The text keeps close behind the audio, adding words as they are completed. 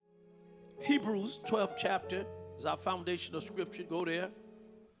Hebrews 12th chapter is our foundational scripture. Go there.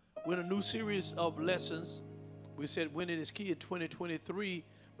 We're in a new series of lessons. We said winning is key in 2023,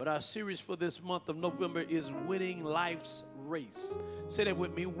 but our series for this month of November is winning life's race. Say that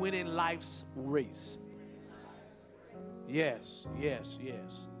with me, winning life's race. Yes, yes,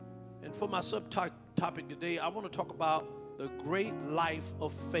 yes. And for my subtopic today, I want to talk about the great life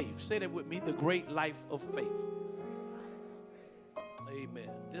of faith. Say that with me, the great life of faith. Amen.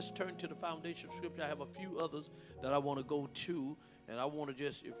 Just turn to the foundation of scripture. I have a few others that I want to go to, and I want to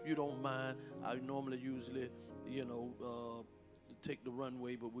just, if you don't mind, I normally usually, take the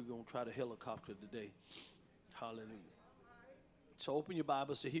runway, but we're going to try the helicopter today. Hallelujah. So open your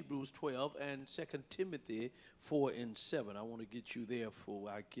Bibles to Hebrews 12 and 2 Timothy 4 and 7. I want to get you there before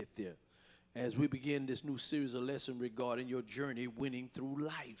I get there. As we begin this new series of lessons regarding your journey winning through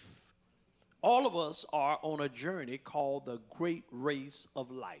life. All of us are on a journey called the great race of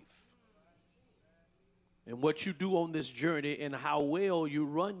life. And what you do on this journey and how well you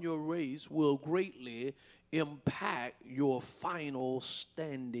run your race will greatly impact your final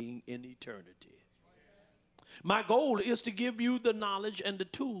standing in eternity. My goal is to give you the knowledge and the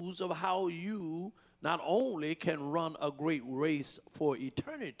tools of how you not only can run a great race for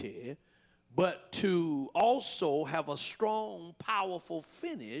eternity, but to also have a strong, powerful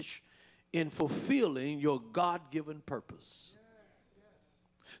finish in fulfilling your God-given purpose.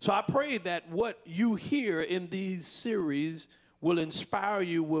 So I pray that what you hear in these series will inspire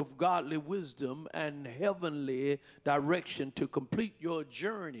you with godly wisdom and heavenly direction to complete your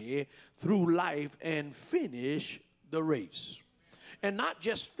journey through life and finish the race. And not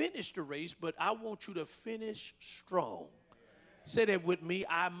just finish the race, but I want you to finish strong. Say that with me,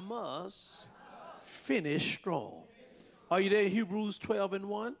 I must finish strong. Are you there, Hebrews 12 and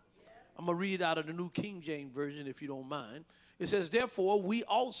 1? I'm going to read out of the New King James Version if you don't mind. It says, therefore, we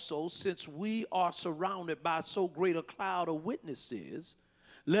also, since we are surrounded by so great a cloud of witnesses,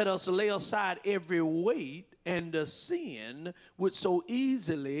 let us lay aside every weight and the sin which so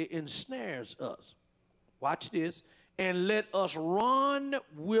easily ensnares us. Watch this. And let us run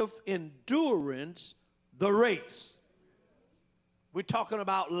with endurance the race. We're talking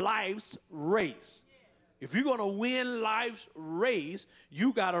about life's race. If you're going to win life's race,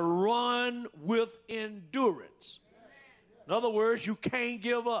 you got to run with endurance. In other words, you can't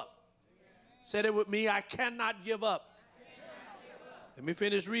give up. Say that with me, I cannot give up. Let me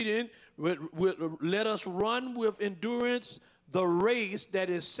finish reading. Let us run with endurance the race that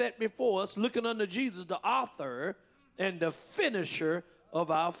is set before us, looking unto Jesus, the author and the finisher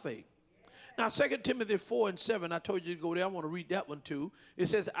of our faith. Now, 2 Timothy 4 and 7, I told you to go there. I want to read that one too. It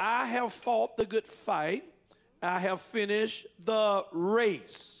says, I have fought the good fight. I have finished the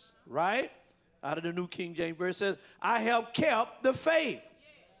race. Right? Out of the New King James Version says, I have kept the faith.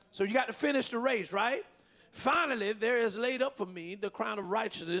 So you got to finish the race, right? Finally, there is laid up for me the crown of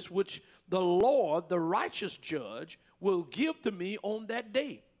righteousness, which the Lord, the righteous judge, will give to me on that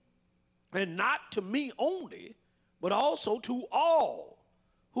day. And not to me only, but also to all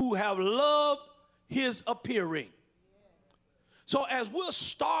who have loved his appearing. So as we're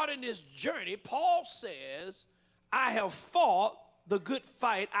starting this journey, Paul says, I have fought the good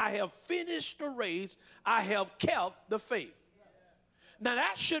fight. I have finished the race. I have kept the faith. Now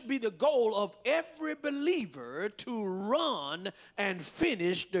that should be the goal of every believer, to run and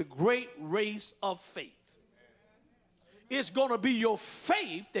finish the great race of faith. It's going to be your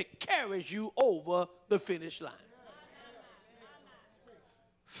faith that carries you over the finish line.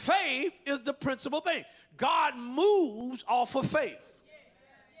 Faith is the principal thing. God moves off of faith.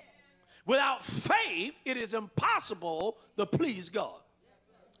 Without faith, it is impossible to please God.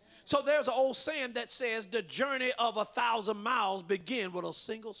 So there's an old saying that says the journey of 1,000 miles begins with a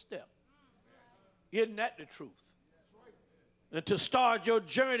single step. Isn't that the truth? And to start your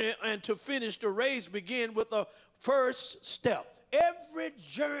journey and to finish the race begin with the first step. Every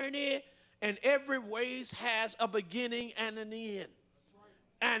journey and every race has a beginning and an end.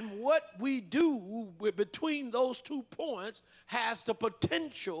 And what we do between those 2 points has the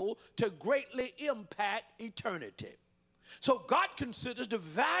potential to greatly impact eternity. So God considers the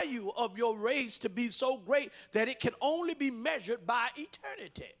value of your race to be so great that it can only be measured by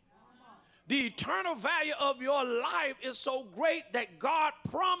eternity. The eternal value of your life is so great that God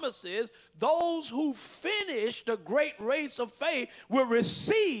promises those who finish the great race of faith will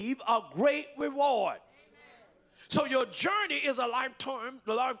receive a great reward. So your journey is a lifetime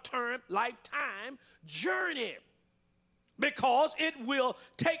journey, because it will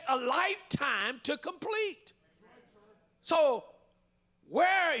take a lifetime to complete. So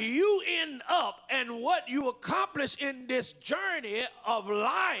where you end up and what you accomplish in this journey of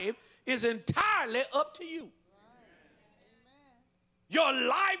life is entirely up to you. Your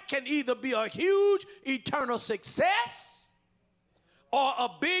life can either be a huge eternal success or a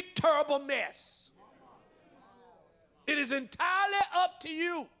big terrible mess. It is entirely up to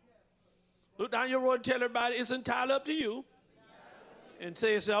you. Look down your road and tell everybody it's entirely up to you. And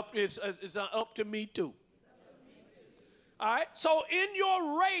say it's up to me too. All right? So in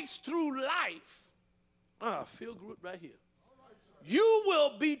your race through life, I feel good right here. You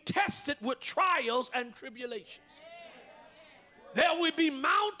will be tested with trials and tribulations. There will be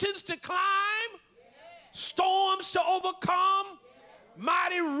mountains to climb, storms to overcome,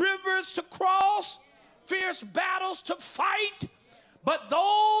 mighty rivers to cross, fierce battles to fight. But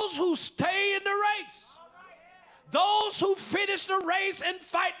those who stay in the race, those who finish the race and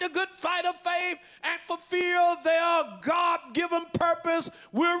fight the good fight of faith and fulfill their God-given purpose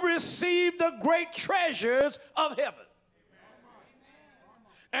will receive the great treasures of heaven.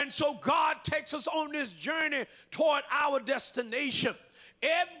 And so God takes us on this journey toward our destination.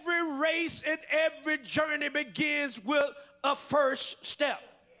 Every race and every journey begins with a first step.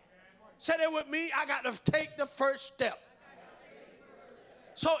 Say that with me. I got to take the first step.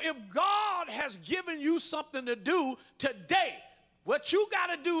 So if God has given you something to do today, what you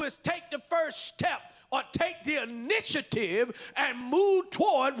got to do is take the first step or take the initiative and move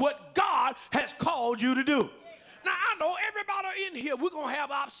toward what God has called you to do. Now, I know everybody in here, we're going to have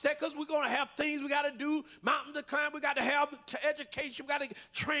obstacles. We're going to have things we got to do, mountains to climb. We got to have education. We got to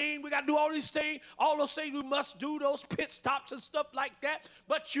train. We got to do all these things. All those things we must do, those pit stops and stuff like that.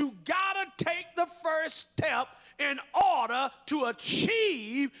 But you got to take the first step in order to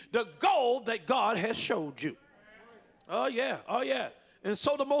achieve the goal that God has showed you. Oh, yeah. Oh, yeah. And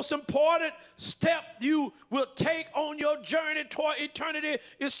so the most important step you will take on your journey toward eternity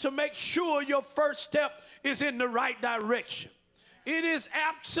is to make sure your first step is in the right direction. It is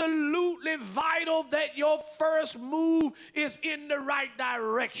absolutely vital that your first move is in the right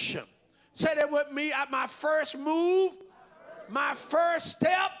direction. Say that with me. My first move, my first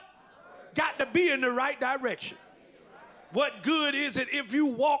step got to be in the right direction. What good is it if you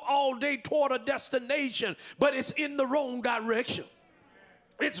walk all day toward a destination, but it's in the wrong direction?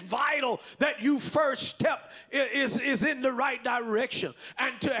 It's vital that you first step is in the right direction.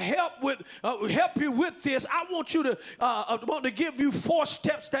 And to help you with this, I want to give you 4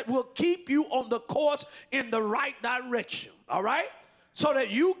 steps that will keep you on the course in the right direction. All right? So that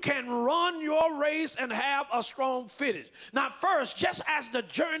you can run your race and have a strong finish. Now, first, just as the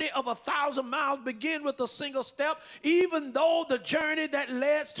journey of 1,000 miles begins with a single step, even though the journey that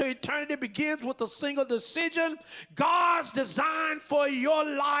leads to eternity begins with a single decision, God's design for your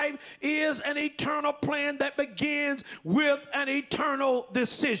life is an eternal plan that begins with an eternal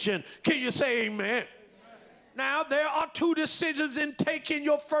decision. Can you say amen? Now, there are 2 decisions in taking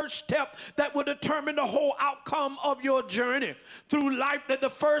your first step that will determine the whole outcome of your journey through life. That the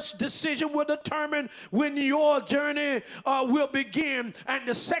first decision will determine when your journey will begin, and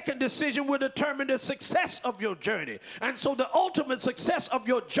the second decision will determine the success of your journey. And so the ultimate success of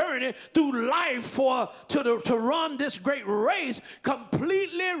your journey through life to run this great race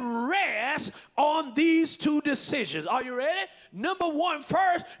completely rests on these 2 decisions. Are you ready? Number 1,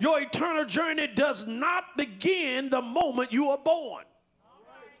 first, your eternal journey does not begin the moment you are born,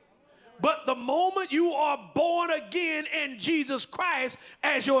 but the moment you are born again in Jesus Christ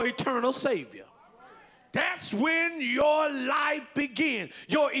as your eternal Savior. That's when your life begins.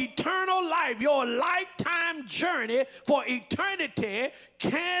 Your eternal life, your lifetime journey for eternity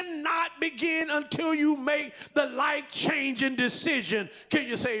cannot begin until you make the life-changing decision. Can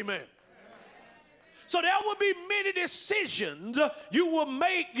you say amen? So there will be many decisions you will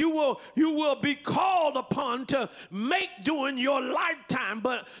make, you will be called upon to make during your lifetime,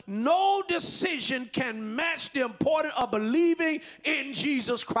 but no decision can match the importance of believing in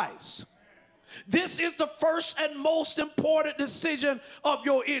Jesus Christ. This is the first and most important decision of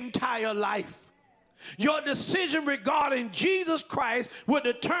your entire life. Your decision regarding Jesus Christ will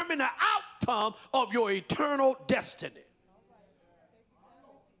determine the outcome of your eternal destiny.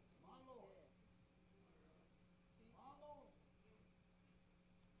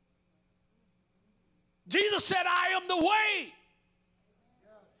 Jesus said, I am the way,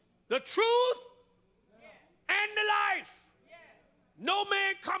 the truth, and the life. No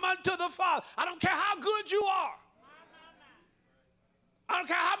man come unto the Father. I don't care how good you are. I don't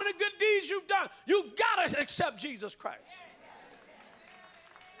care how many good deeds you've done. You got to accept Jesus Christ.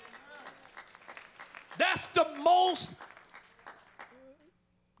 That's the most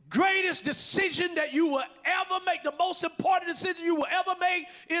greatest greatest decision that you will ever make, the most important decision you will ever make,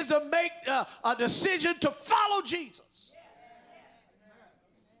 is to make a decision to follow Jesus.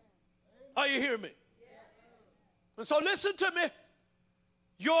 Are you hearing me? And so listen to me.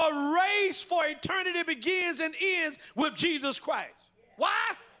 Your race for eternity begins and ends with Jesus Christ. Why?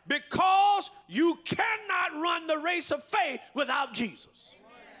 Because you cannot run the race of faith without Jesus.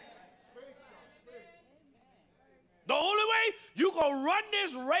 The only way you're going to run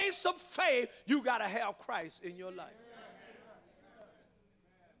this race of faith, you got to have Christ in your life.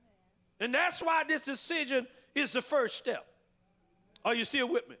 And that's why this decision is the first step. Are you still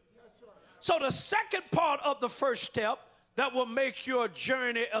with me? So the second part of the first step that will make your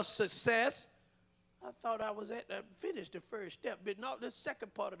journey a success, I thought I was finished the first step, but no, the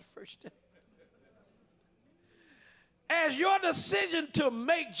second part of the first step. As your decision to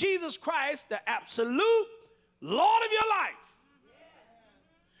make Jesus Christ the absolute Lord of your life,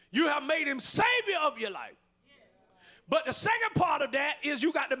 you have made him Savior of your life. But the second part of that is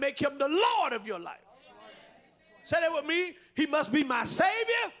you got to make him the Lord of your life. Say that with me. He must be my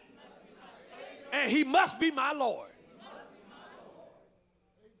Savior, and he must be my Lord.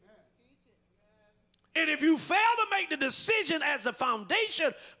 And if you fail to make the decision as the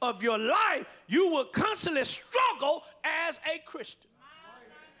foundation of your life, you will constantly struggle as a Christian.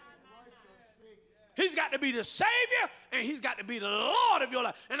 He's got to be the Savior, and he's got to be the Lord of your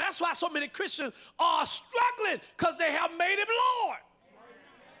life. And that's why so many Christians are struggling, because they have made him Lord.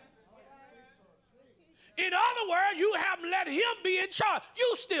 In other words, you haven't let him be in charge.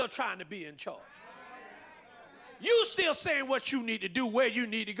 You still trying to be in charge. You still saying what you need to do, where you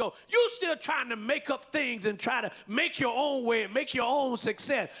need to go. You still trying to make up things and try to make your own way and make your own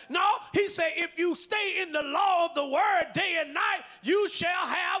success. No, he said, if you stay in the law of the word day and night, you shall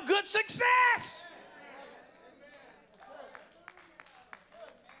have good success.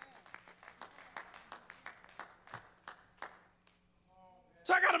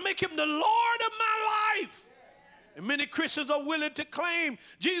 So I got to make him the Lord of my life. And many Christians are willing to claim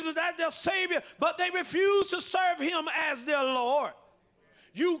Jesus as their Savior, but they refuse to serve him as their Lord.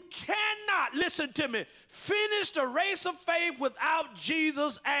 You cannot, listen to me, finish the race of faith without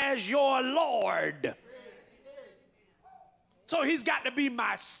Jesus as your Lord. So he's got to be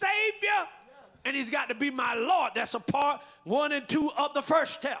my Savior, and he's got to be my Lord. That's a part 1 and 2 of the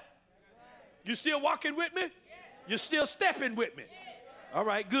first step. You still walking with me? You're still stepping with me? All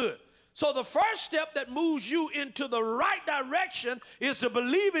right, good. So the first step that moves you into the right direction is to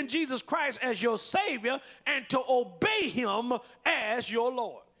believe in Jesus Christ as your Savior and to obey him as your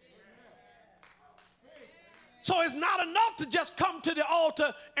Lord. So it's not enough to just come to the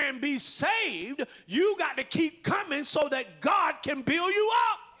altar and be saved. You got to keep coming so that God can build you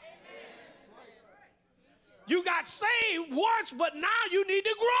up. You got saved once, but now you need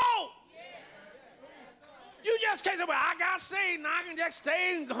to grow. You just can't say, well, I got saved, now I can just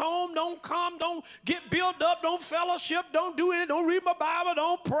stay home, don't come, don't get built up, don't fellowship, don't do anything, don't read my Bible,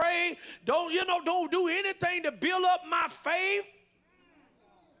 don't pray, don't do anything to build up my faith.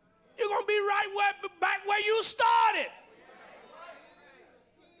 You're going to be back where you started.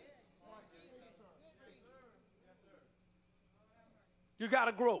 You got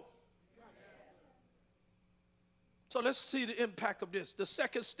to grow. So let's see the impact of this. The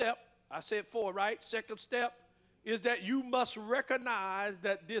second step, I said 4, right? Second step is that you must recognize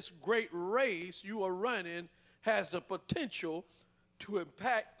that this great race you are running has the potential to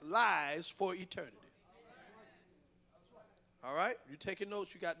impact lives for eternity. All right? You taking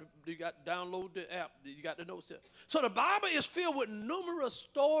notes? You got to download the app. You got the notes there. So the Bible is filled with numerous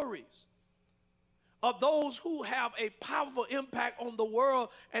stories of those who have a powerful impact on the world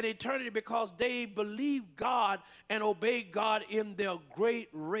and eternity because they believe God and obey God in their great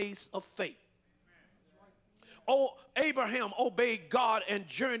race of faith. Oh, Abraham obeyed God and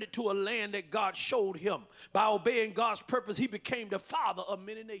journeyed to a land that God showed him. By obeying God's purpose, he became the father of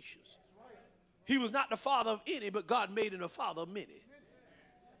many nations. He was not the father of any, but God made him the father of many.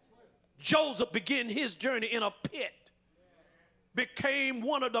 Joseph began his journey in a pit, became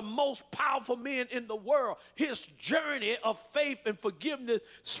one of the most powerful men in the world. His journey of faith and forgiveness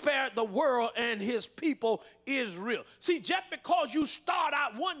spared the world and his people Israel. See, just because you start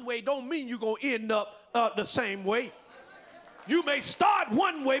out one way don't mean you're going to end up the same way. You may start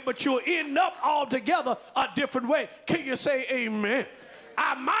one way, but you'll end up altogether a different way. Can you say amen?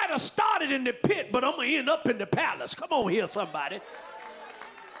 I might have started in the pit, but I'm going to end up in the palace. Come on here, somebody.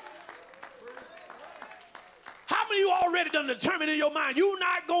 How many of you already done determined in your mind you're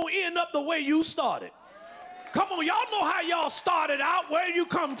not going to end up the way you started? Come on, y'all know how y'all started out, where you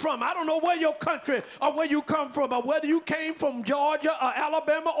come from. I don't know where your country or where you come from, or whether you came from Georgia or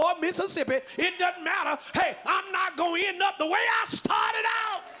Alabama or Mississippi. It doesn't matter. Hey, I'm not going to end up the way I started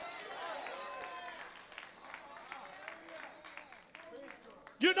out.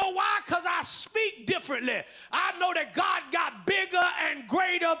 You know why? Because I speak differently. I know that God got bigger and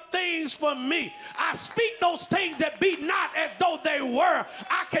greater things for me. I speak those things that be not as though they were.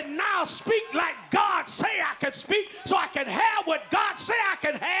 I can now speak like God say I can speak, so I can have what God say I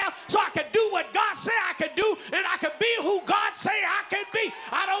can have, so I can do what God say I can do, and I can be who God say I can be.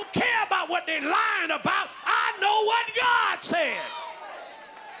 I don't care about what they're lying about. I know what God said.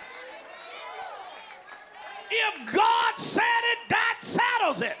 If God said it, that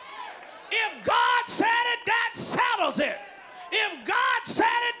settles it. If God said it, that settles it. If God said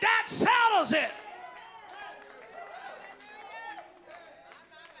it, that settles it.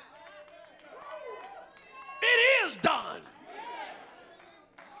 It is done.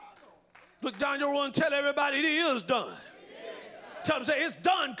 Look down your row and tell everybody it is done. Tell them, say, it's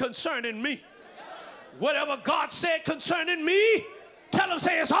done concerning me. Whatever God said concerning me, tell them,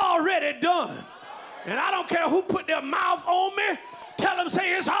 say, it's already done. And I don't care who put their mouth on me. Tell them,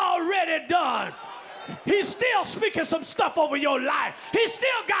 say, it's already done. He's still speaking some stuff over your life. He still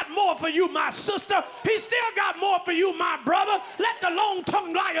got more for you, my sister. He still got more for you, my brother. Let the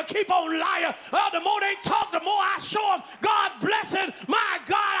long-tongued liar keep on lying. The more they talk, the more I show them God blessing. My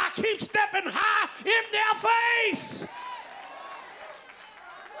God, I keep stepping high in their face.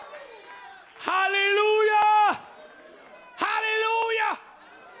 Hallelujah. Hallelujah.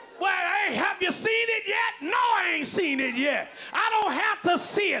 Well, hey, have you seen it yet? No, I ain't seen it yet. I don't have to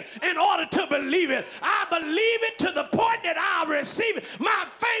see it in order to believe it. I believe it to the point that I'll receive it. My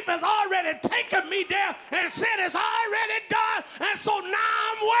faith has already taken me there and said it's already done. And so now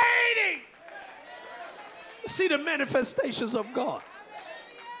I'm waiting to see the manifestations of God.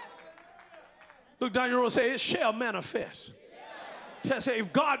 Look down your road and say, it shall manifest. Say,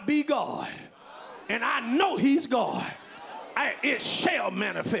 if God be God, and I know he's God, it shall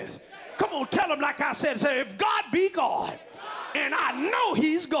manifest. Come on, tell him like I said. Say, if God be God, and I know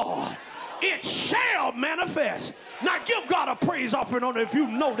he's God, it shall manifest. Now give God a praise offering on it if you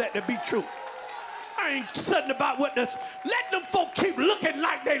know that to be true. I ain't studying about what the... Let them folk keep looking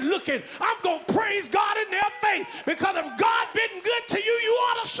like they looking. I'm going to praise God in their faith, because if God been good to you, you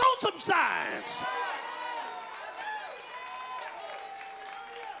ought to show some signs.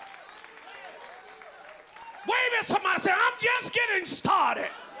 Wave at somebody and say, I'm just getting started.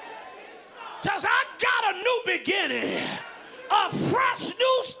 Because I got a new beginning. A fresh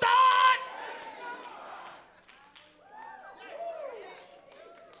new start.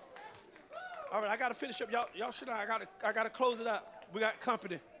 All right, I got to finish up. Y'all sit down. I got to close it out. We got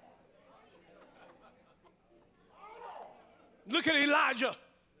company. Look at Elijah.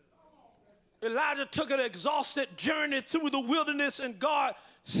 Elijah took an exhausted journey through the wilderness, and God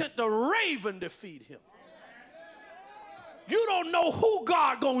sent the raven to feed him. You don't know who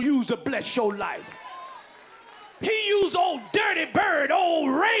God gonna use to bless your life. He used old dirty bird, old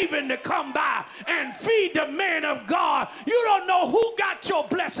raven to come by and feed the man of God. You don't know who got your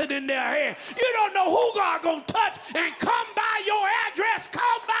blessing in their hand. You don't know who God gonna touch and come by your address,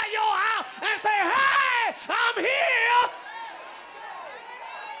 come by your house and say, hey, I'm here.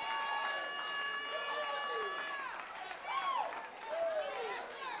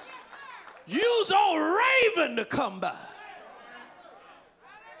 Use old raven to come by.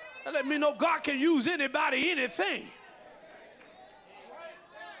 That let me know God can use anybody, anything.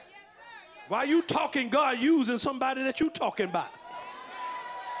 Why you talking God using somebody that you talking about?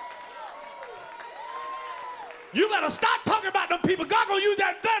 You better stop talking about them people. God gonna use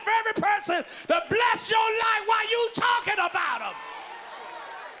that very person to bless your life while you talking about them.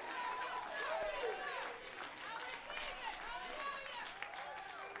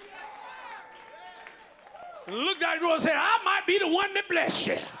 Look down your road and say, I might be the one that bless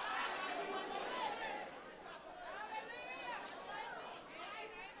you.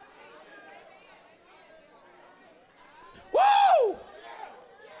 Woo!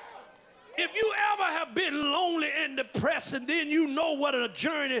 If you ever have been lonely and depressed, and then you know what a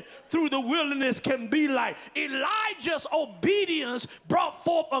journey through the wilderness can be like. Elijah's obedience brought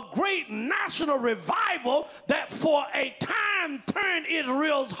forth a great national revival that for a time turned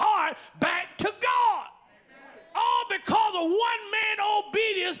Israel's heart back to God. All because of one man's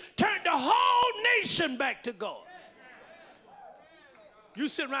obedience turned the whole nation back to God. You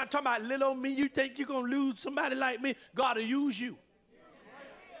sitting around talking about little old me, you think you're going to lose somebody like me? God will use you.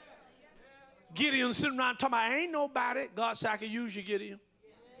 Gideon sitting around talking about, ain't nobody. God said, I can use you, Gideon.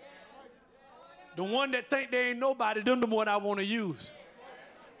 The one that think they ain't nobody, them the one I want to use.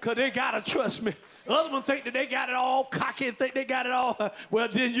 Because they got to trust me. Other ones think that they got it all cocky and think they got it all. Well,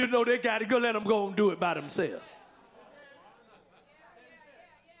 then you know they got to go let them go and do it by themselves.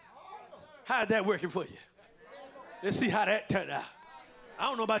 How's that working for you? Let's see how that turned out. I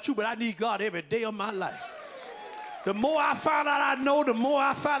don't know about you, but I need God every day of my life. The more I find out I know, the more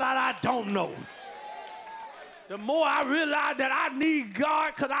I find out I don't know. The more I realize that I need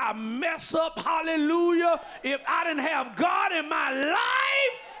God because I mess up, hallelujah. If I didn't have God in my life,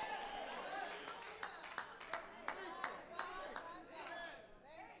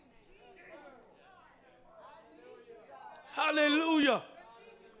 hallelujah.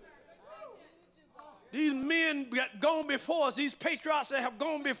 These men that gone before us, these patriots that have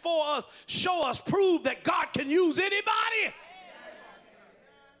gone before us, show us, prove that God can use anybody.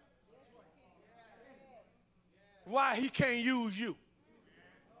 Why he can't use you?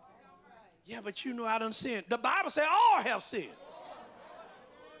 Yeah, but you know I done sinned. The Bible says all have sinned.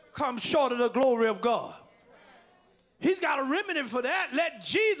 Come short of the glory of God. He's got a remedy for that. Let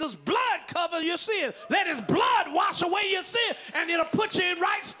Jesus' blood cover your sin. Let his blood wash away your sin, and it'll put you in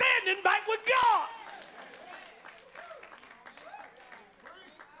right standing back with God.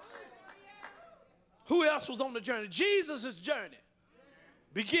 Who else was on the journey? Jesus' journey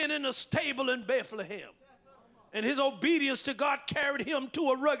began in a stable in Bethlehem. And his obedience to God carried him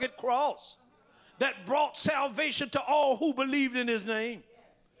to a rugged cross that brought salvation to all who believed in his name.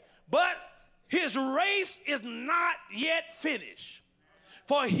 But his race is not yet finished,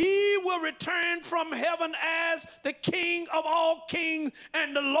 for he will return from heaven as the King of all kings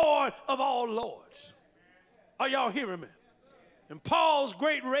and the Lord of all lords. Are y'all hearing me? And Paul's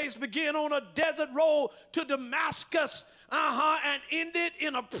great race began on a desert road to Damascus, and ended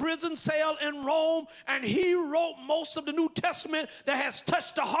in a prison cell in Rome. And he wrote most of the New Testament that has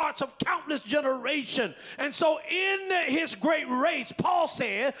touched the hearts of countless generations. And so in his great race, Paul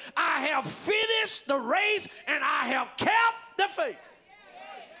said, I have finished the race and I have kept the faith.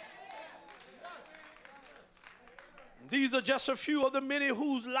 These are just a few of the many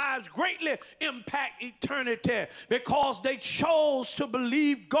whose lives greatly impact eternity because they chose to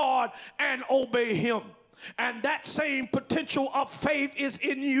believe God and obey him. And that same potential of faith is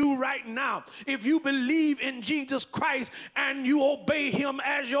in you right now. If you believe in Jesus Christ and you obey him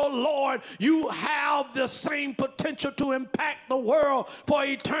as your Lord, you have the same potential to impact the world for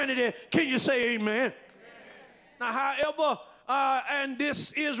eternity. Can you say amen? Amen. Now, however, and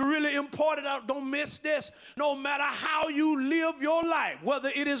this is really important, don't miss this, no matter how you live your life,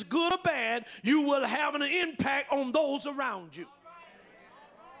 whether it is good or bad, you will have an impact on those around you.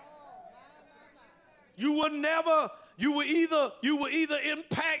 You will either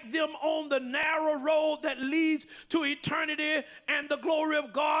impact them on the narrow road that leads to eternity and the glory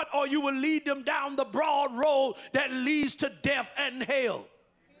of God, or you will lead them down the broad road that leads to death and hell.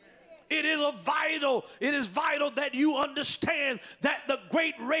 It is vital that you understand that the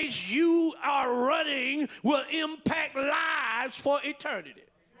great race you are running will impact lives for eternity.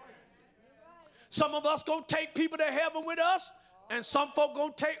 Some of us gonna take people to heaven with us, and some folk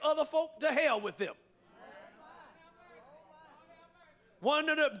gonna take other folk to hell with them. One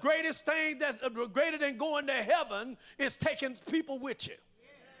of the greatest things that's greater than going to heaven is taking people with you.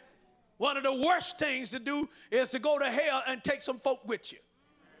 One of the worst things to do is to go to hell and take some folk with you.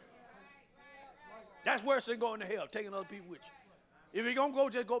 That's worse than going to hell, taking other people with you. If you're going to go,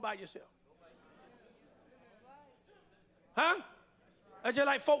 just go by yourself. Huh? That's just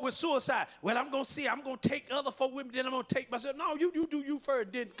like folk with suicide. Well, I'm going to take other folk with me, then I'm going to take myself. No, you do you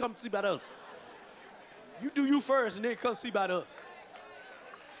first, then come see about us. You do you first, and then come see about us.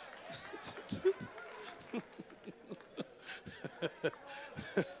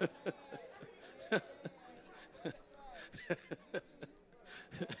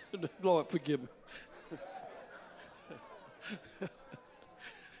 Lord, forgive me.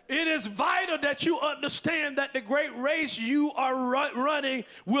 It is vital that you understand that the great race you are running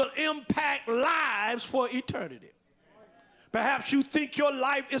will impact lives for eternity. Perhaps you think your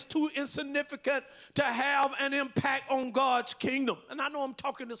life is too insignificant to have an impact on God's kingdom. And I know I'm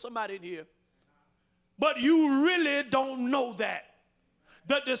talking to somebody in here. But you really don't know that.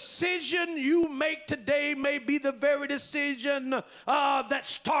 The decision you make today may be the very decision that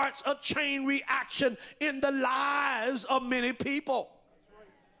starts a chain reaction in the lives of many people.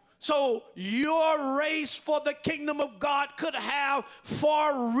 So your race for the kingdom of God could have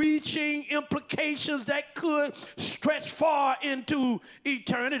far-reaching implications that could stretch far into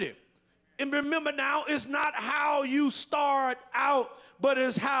eternity. And remember now, it's not how you start out, but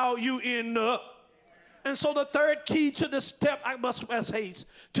it's how you end up. And so the third key to the step, I must haste,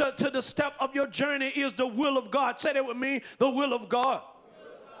 to the step of your journey is the will of God. Say that with me, the will of God.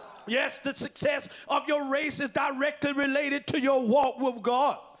 Yes, the success of your race is directly related to your walk with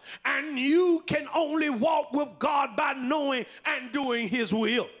God. And you can only walk with God by knowing and doing his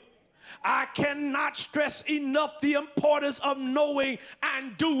will. I cannot stress enough the importance of knowing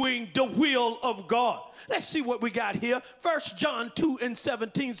and doing the will of God. Let's see what we got here. 1 John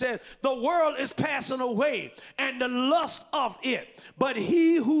 2:17 says, the world is passing away and the lust of it, but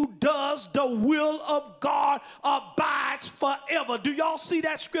he who does the will of God abides forever. Do y'all see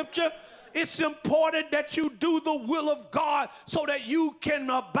that scripture? It's important that you do the will of God so that you can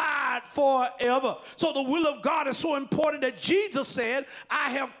abide forever. So the will of God is so important that Jesus said, I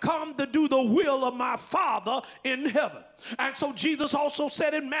have come to do the will of my Father in heaven. And so Jesus also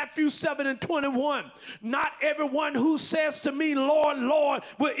said in Matthew 7:21, not everyone who says to me, Lord, Lord,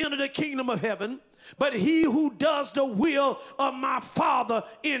 will enter the kingdom of heaven, but he who does the will of my Father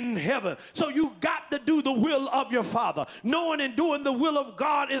in heaven. So you got to do the will of your Father. Knowing and doing the will of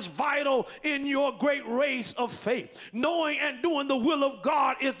God is vital in your great race of faith. Knowing and doing the will of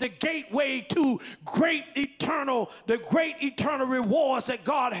God is the gateway to the great eternal rewards that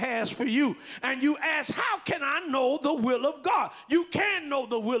God has for you. And you ask, how can I know the will of God? You can know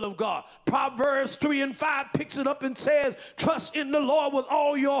the will of God. Proverbs 3:5 picks it up and says, trust in the Lord with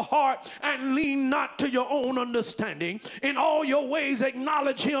all your heart and lean not to your own understanding. In all your ways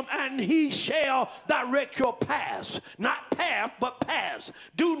acknowledge him and he shall direct your paths. Not path, but paths.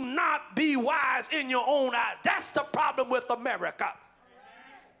 Do not be wise in your own eyes. That's the problem with America.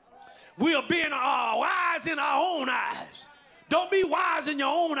 We are being wise in our own eyes. Don't be wise in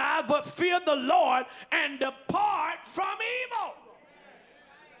your own eyes, but fear the Lord and depart from evil.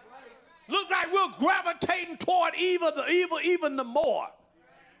 Look like we're gravitating toward evil even the more.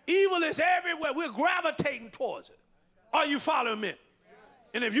 Evil is everywhere. We're gravitating towards it. Are you following me?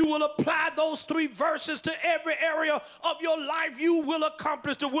 And if you will apply those 3 verses to every area of your life, you will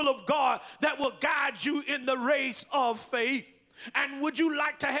accomplish the will of God that will guide you in the race of faith. And would you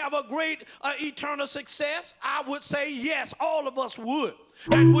like to have a great eternal success? I would say yes, all of us would.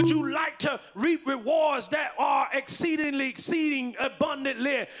 And would you like to reap rewards that are exceeding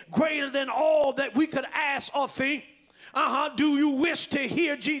abundantly greater than all that we could ask or think? Do you wish to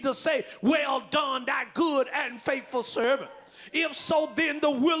hear Jesus say, well done, thy good and faithful servant? If so, then the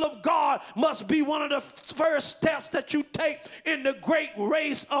will of God must be one of the first steps that you take in the great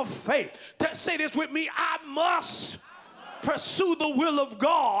race of faith. Say this with me, I must pursue the will of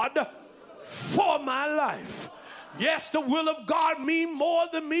God for my life. Yes, the will of God means more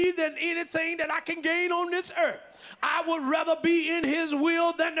to me than anything that I can gain on this earth. I would rather be in his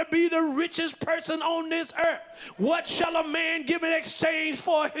will than to be the richest person on this earth. What shall a man give in exchange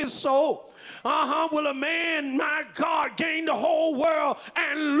for his soul? Will a man, my God, gain the whole world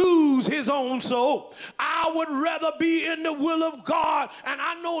and lose his own soul? I would rather be in the will of God. And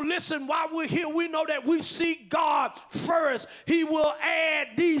I know, listen, while we're here, we know that we seek God first. He will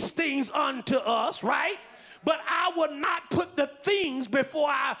add these things unto us, right? But I would not put the things before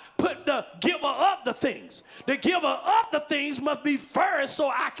I put the giver of the things. The giver of the things must be first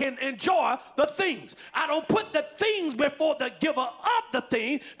so I can enjoy the things. I don't put the things before the giver of the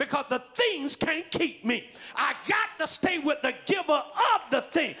thing because the things can't keep me. I got to stay with the giver of the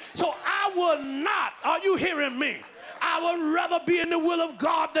thing. So I will not, are you hearing me? I would rather be in the will of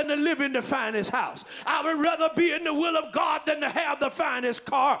God than to live in the finest house. I would rather be in the will of God than to have the finest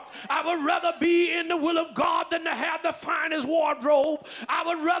car. I would rather be in the will of God than to have the finest wardrobe. I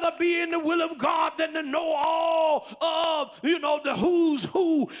would rather be in the will of God than to know all of, the who's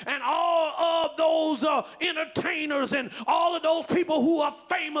who and all of those entertainers and all of those people who are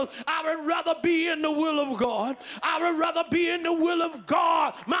famous. I would rather be in the will of God. I would rather be in the will of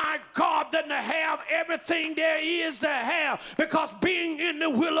God, my God, than to have everything there is to have, because being in the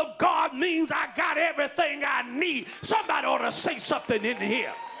will of God means I got everything I need. Somebody ought to say something in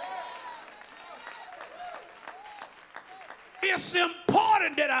here. It's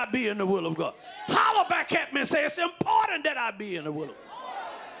important that I be in the will of God. Holler back at me and say, it's important that I be in the will of God.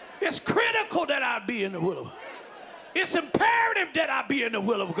 It's critical that I be in the will of God. It's imperative that I be in the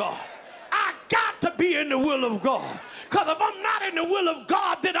will of God. I got to be in the will of God. Because if I'm not in the will of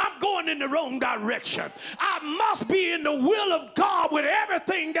God, then I'm going in the wrong direction. I must be in the will of God with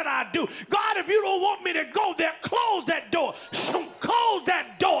everything that I do. God, if you don't want me to go there, close that door. Close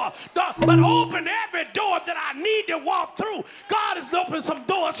that door. But open every door that I need to walk through. God is opening some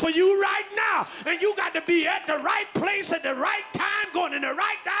doors for you right now. And you got to be at the right place at the right time, going in the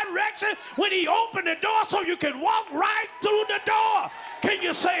right direction when he opened the door so you can walk right through the door. Can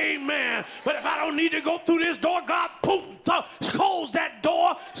you say amen? But if I don't need to go through this door, God, boom, close that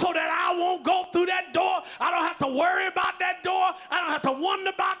door so that I won't go through that door. I don't have to worry about that door. I don't have to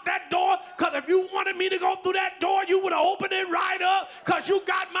wonder about that door, because if you wanted me to go through that door, you would have opened it right up, because you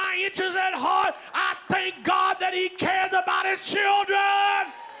got my interests at heart. I thank God that he cares about his children.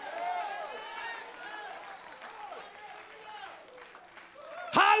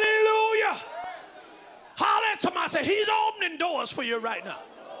 Hallelujah. Holler at somebody, say, he's opening doors for you right now.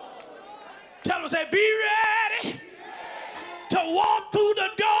 Tell them, say, be ready to walk through the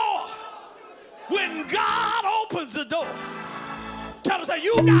door when God opens the door. Tell them, say,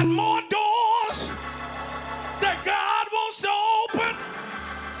 you got more doors that God wants to open.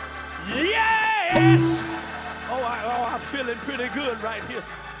 Yes. Oh, I'm feeling pretty good right here.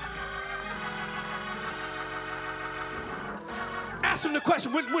 Ask them the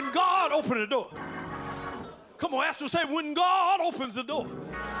question, when God opened the door. Come on, ask them, say, when God opens the door,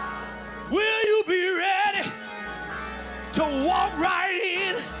 will you be ready to walk right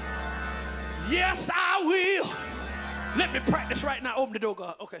in? Yes, I will. Let me practice right now. Open the door,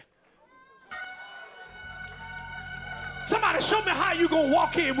 God. Okay. Somebody show me how you going to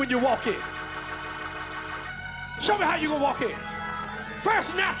walk in when you walk in. Show me how you going to walk in.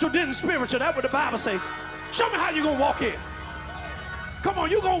 First natural, then spiritual. That's what the Bible says. Show me how you going to walk in. Come on,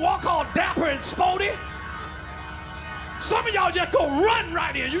 you going to walk all dapper and sporty? Some of y'all just go run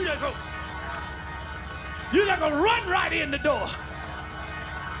right in. You just go run right in the door.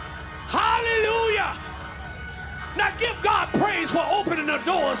 Hallelujah. Now give God praise for opening the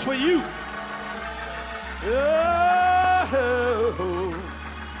doors for you. Oh.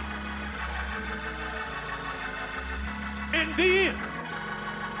 And then,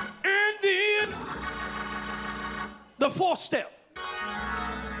 the fourth step.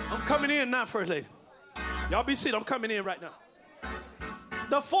 I'm coming in now, First Lady. Y'all be seated. I'm coming in right now.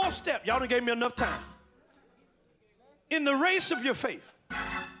 The fourth step, y'all done gave me enough time. In the race of your faith,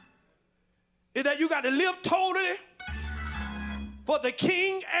 is that you got to live totally for the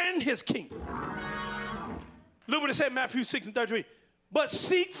King and his kingdom. Look what it said in Matthew 6:33. But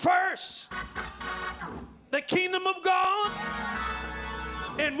seek first the kingdom of God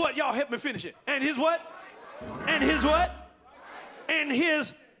and what? Y'all help me finish it. And his what? And his what? And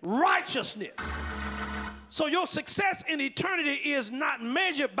his righteousness. So your success in eternity is not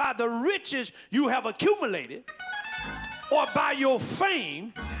measured by the riches you have accumulated, or by your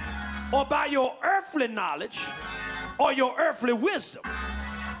fame, or by your earthly knowledge, or your earthly wisdom,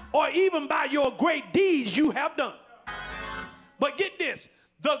 or even by your great deeds you have done. But get this,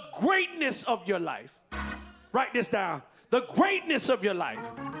 the greatness of your life, write this down, the greatness of your life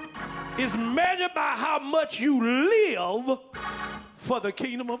is measured by how much you live for the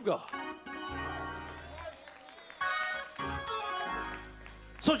kingdom of God.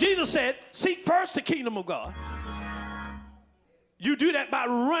 So Jesus said, seek first the kingdom of God. You do that by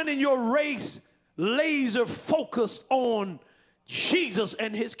running your race laser focused on Jesus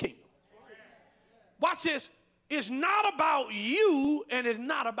and his kingdom. Watch this. It's not about you and it's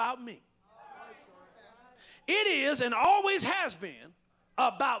not about me. It is and always has been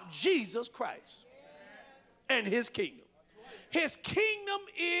about Jesus Christ and his kingdom. His kingdom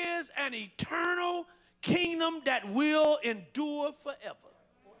is an eternal kingdom that will endure forever.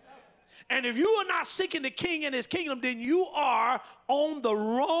 And if you are not seeking the king and his kingdom, then you are on the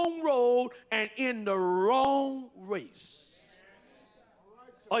wrong road and in the wrong race.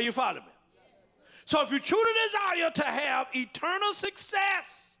 Are you following me? So if you truly desire to have eternal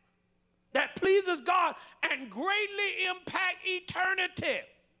success that pleases God and greatly impact eternity,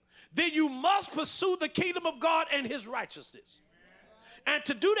 then you must pursue the kingdom of God and his righteousness. And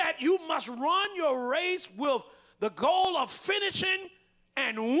to do that, you must run your race with the goal of finishing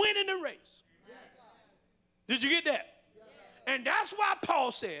and winning the race. Did you get that? And that's why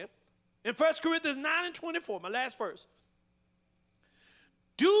Paul said in 1 Corinthians 9:24, my last verse,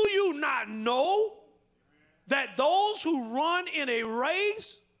 do you not know that those who run in a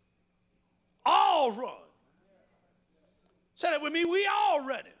race all run? Say that with me, we all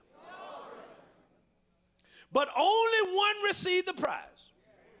run it. But only one received the prize.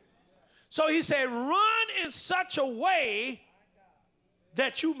 So he said, run in such a way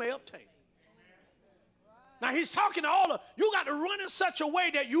that you may obtain. Now he's talking to all of you. Got to run in such a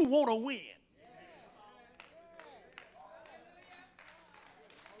way that you want to win.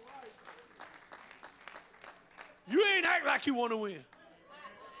 You ain't act like you want to win.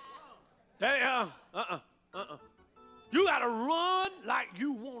 You got to run like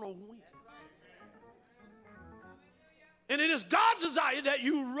you want to win. And it is God's desire that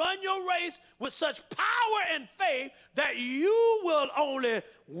you run your race with such power and faith that you will only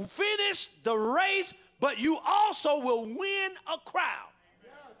finish the race, but you also will win a crown.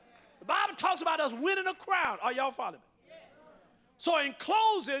 The Bible talks about us winning a crown. Are y'all following me? So in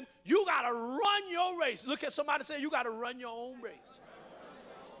closing, you got to run your race. Look at somebody and say, you got to run your own race.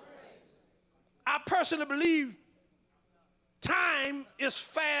 I personally believe time is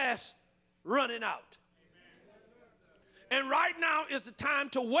fast running out. And right now is the time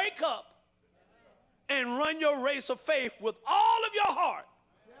to wake up and run your race of faith with all of your heart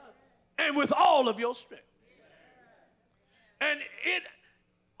and with all of your strength. And it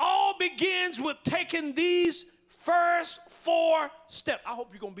all begins with taking these first 4 steps. I hope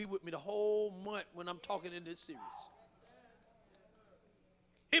you're going to be with me the whole month when I'm talking in this series.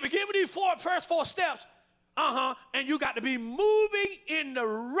 It begins with these first 4 steps, and you got to be moving in the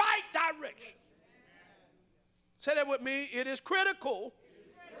right direction. Say that with me. It is critical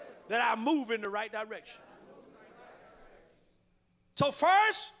that I move in the right direction. So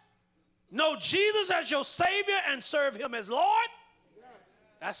first, know Jesus as your Savior and serve him as Lord.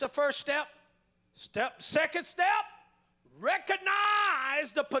 That's the first step. Second step,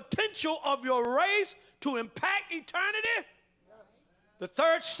 recognize the potential of your race to impact eternity. The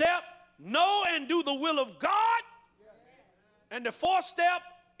third step, know and do the will of God. And the fourth step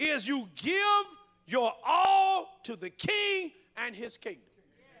is you give your all to the King and his kingdom.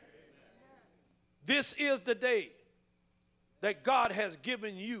 This is the day that God has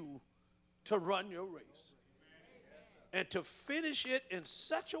given you to run your race and to finish it in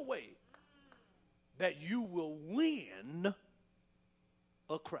such a way that you will win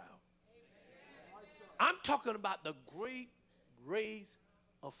a crown. I'm talking about the great race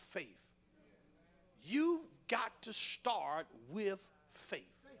of faith. You've got to start with faith.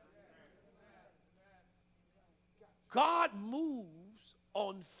 God moves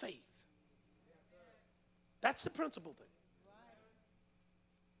on faith. That's the principal thing.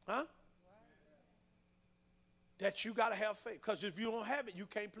 Huh? That you got to have faith. Because if you don't have it, you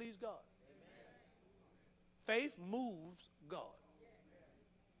can't please God. Faith moves God.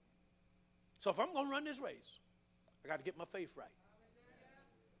 So if I'm going to run this race, I got to get my faith right.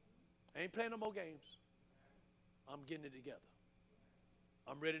 I ain't playing no more games. I'm getting it together.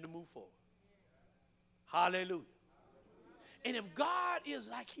 I'm ready to move forward. Hallelujah. And if God is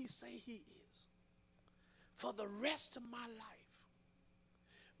like he say he is, for the rest of my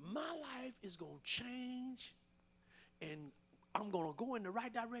life is going to change, and I'm going to go in the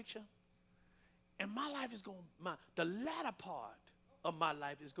right direction, and my life is going to, the latter part of my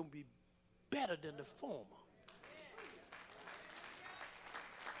life is going to be better than the former.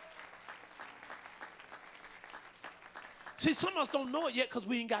 See, some of us don't know it yet because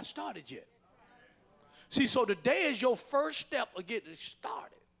we ain't got started yet. See, so today is your first step of getting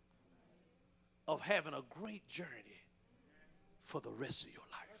started, of having a great journey for the rest of your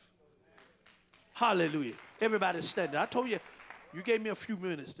life. Hallelujah. Everybody stand there. I told you, you gave me a few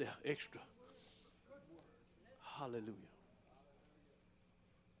minutes there extra. Hallelujah.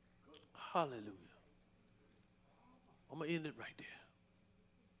 Hallelujah. I'm going to end it right there.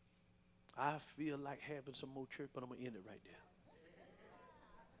 I feel like having some more church, but I'm going to end it right there.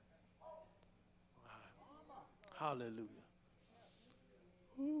 Hallelujah.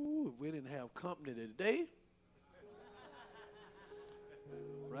 Ooh, we didn't have company today.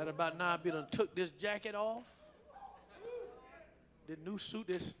 Right about now, I done took this jacket off. The new suit,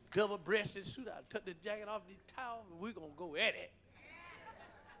 this double-breasted suit, I took the jacket off, the towel, and we're going to go at it.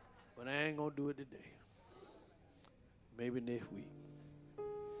 But I ain't going to do it today. Maybe next week.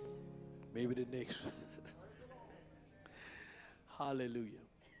 Maybe the next. Hallelujah.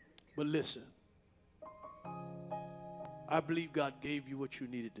 But listen. I believe God gave you what you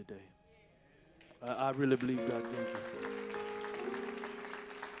needed today. I really believe God gave you.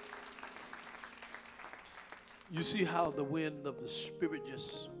 You see how the wind of the Spirit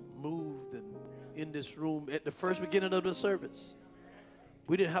just moved and in this room at the first beginning of the service.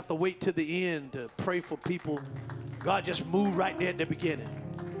 We didn't have to wait to the end to pray for people. God just moved right there at the beginning.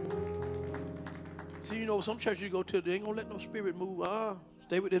 See, you know, some churches you go to, they ain't going to let no spirit move.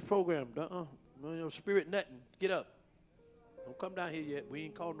 Stay with this program. No spirit nothing. Get up. Don't come down here yet. We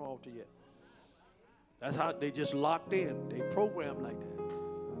ain't called no altar yet. That's how they just locked in. They programmed like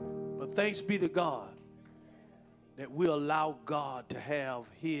that. But thanks be to God that we allow God to have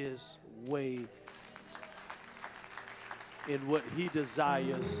his way in what he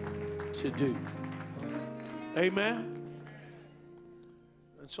desires to do. Amen.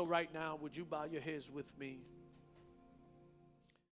 And so right now, would you bow your heads with me?